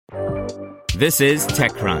This is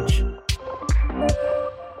TechCrunch.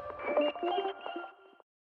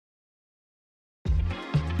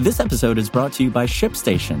 This episode is brought to you by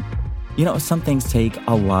ShipStation. You know, some things take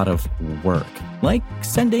a lot of work, like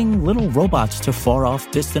sending little robots to far-off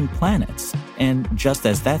distant planets. And just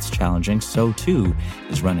as that's challenging, so too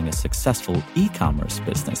is running a successful e-commerce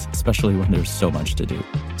business, especially when there's so much to do.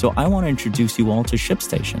 So I want to introduce you all to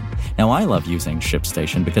ShipStation. Now, I love using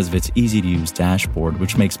ShipStation because of its easy-to-use dashboard,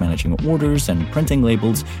 which makes managing orders and printing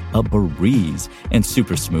labels a breeze and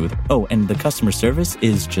super smooth. Oh, and the customer service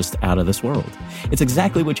is just out of this world. It's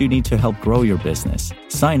exactly what you need to help grow your business.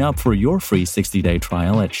 Sign up for your free 60-day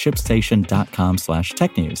trial at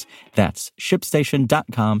shipstation.com/technews. That's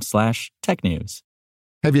shipstation.com/technews.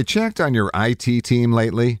 Have you checked on your IT team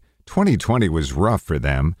lately? 2020 was rough for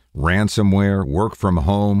them. Ransomware, work from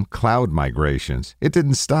home, cloud migrations. It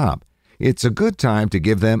didn't stop. It's a good time to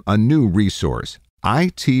give them a new resource,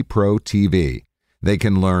 IT Pro TV. They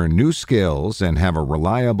can learn new skills and have a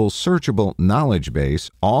reliable, searchable knowledge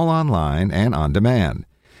base all online and on demand.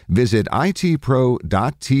 Visit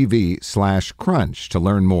itpro.tv/crunch to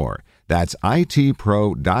learn more. That's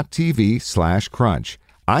itpro.tv/crunch.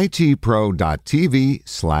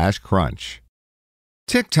 itpro.tv/crunch.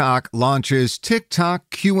 TikTok launches TikTok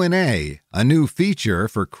Q&A, a new feature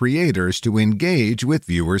for creators to engage with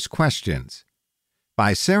viewers' questions.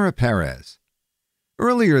 By Sarah Perez.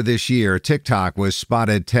 Earlier this year, TikTok was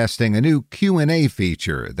spotted testing a new Q&A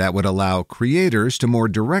feature that would allow creators to more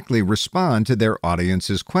directly respond to their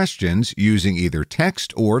audience's questions using either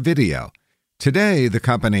text or video. Today, the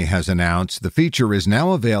company has announced the feature is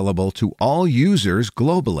now available to all users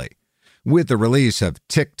globally. With the release of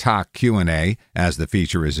TikTok Q&A, as the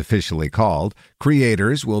feature is officially called,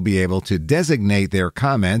 creators will be able to designate their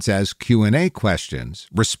comments as Q&A questions,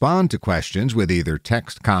 respond to questions with either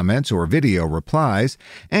text comments or video replies,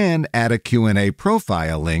 and add a Q&A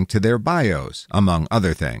profile link to their bios, among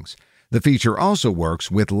other things. The feature also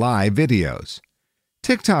works with live videos.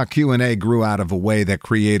 TikTok Q&A grew out of a way that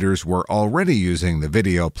creators were already using the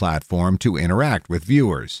video platform to interact with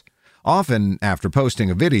viewers. Often, after posting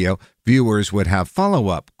a video, viewers would have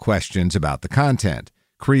follow-up questions about the content.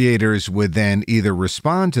 Creators would then either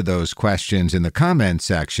respond to those questions in the comment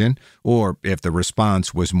section, or if the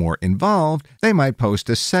response was more involved, they might post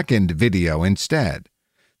a second video instead.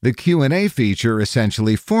 The Q&A feature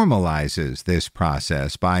essentially formalizes this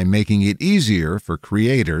process by making it easier for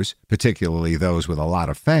creators, particularly those with a lot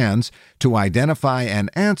of fans, to identify and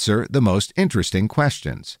answer the most interesting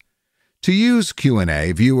questions. To use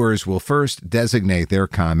Q&A, viewers will first designate their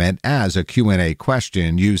comment as a Q&A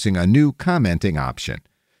question using a new commenting option.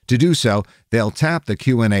 To do so, they'll tap the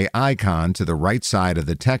Q&A icon to the right side of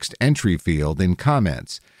the text entry field in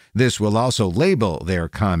comments. This will also label their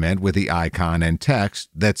comment with the icon and text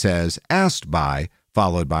that says "asked by,"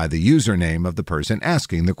 followed by the username of the person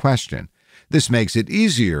asking the question. This makes it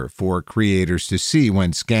easier for creators to see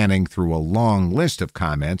when scanning through a long list of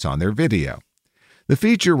comments on their video. The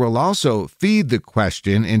feature will also feed the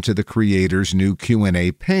question into the creator's new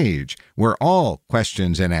Q&A page, where all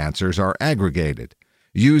questions and answers are aggregated.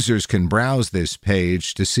 Users can browse this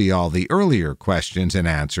page to see all the earlier questions and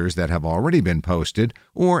answers that have already been posted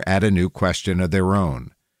or add a new question of their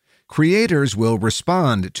own. Creators will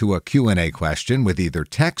respond to a Q&A question with either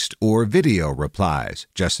text or video replies,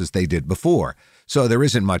 just as they did before, so there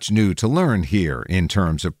isn't much new to learn here in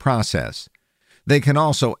terms of process. They can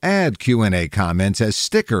also add Q&A comments as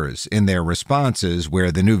stickers in their responses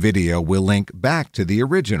where the new video will link back to the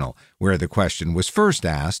original, where the question was first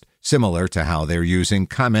asked, similar to how they're using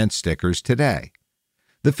comment stickers today.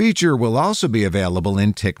 The feature will also be available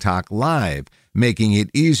in TikTok Live, making it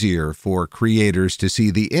easier for creators to see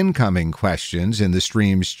the incoming questions in the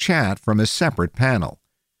stream's chat from a separate panel.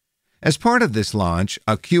 As part of this launch,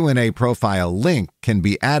 a Q&A profile link can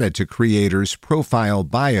be added to creators' profile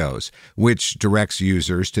bios, which directs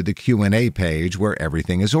users to the Q&A page where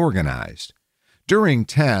everything is organized. During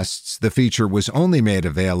tests, the feature was only made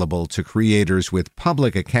available to creators with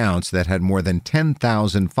public accounts that had more than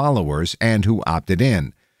 10,000 followers and who opted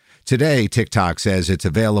in. Today, TikTok says it's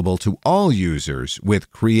available to all users with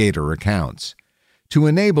creator accounts. To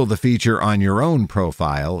enable the feature on your own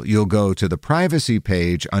profile, you'll go to the Privacy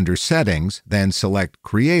page under Settings, then select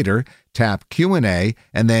Creator, tap Q&A,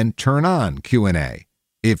 and then turn on Q&A.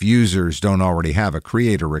 If users don't already have a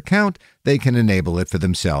creator account, they can enable it for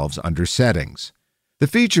themselves under Settings. The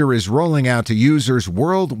feature is rolling out to users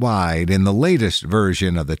worldwide in the latest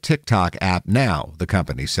version of the TikTok app now, the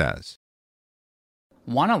company says.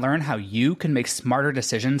 Want to learn how you can make smarter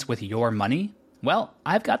decisions with your money? Well,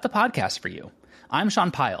 I've got the podcast for you. I'm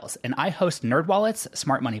Sean Piles, and I host NerdWallet's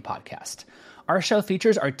Smart Money Podcast. Our show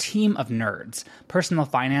features our team of nerds, personal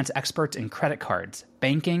finance experts in credit cards,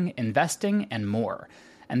 banking, investing, and more.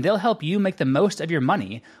 And they'll help you make the most of your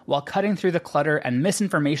money while cutting through the clutter and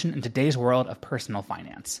misinformation in today's world of personal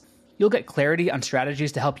finance. You'll get clarity on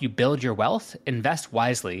strategies to help you build your wealth, invest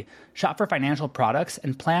wisely, shop for financial products,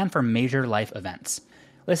 and plan for major life events.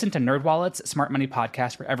 Listen to NerdWallet's Smart Money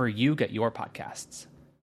Podcast wherever you get your podcasts.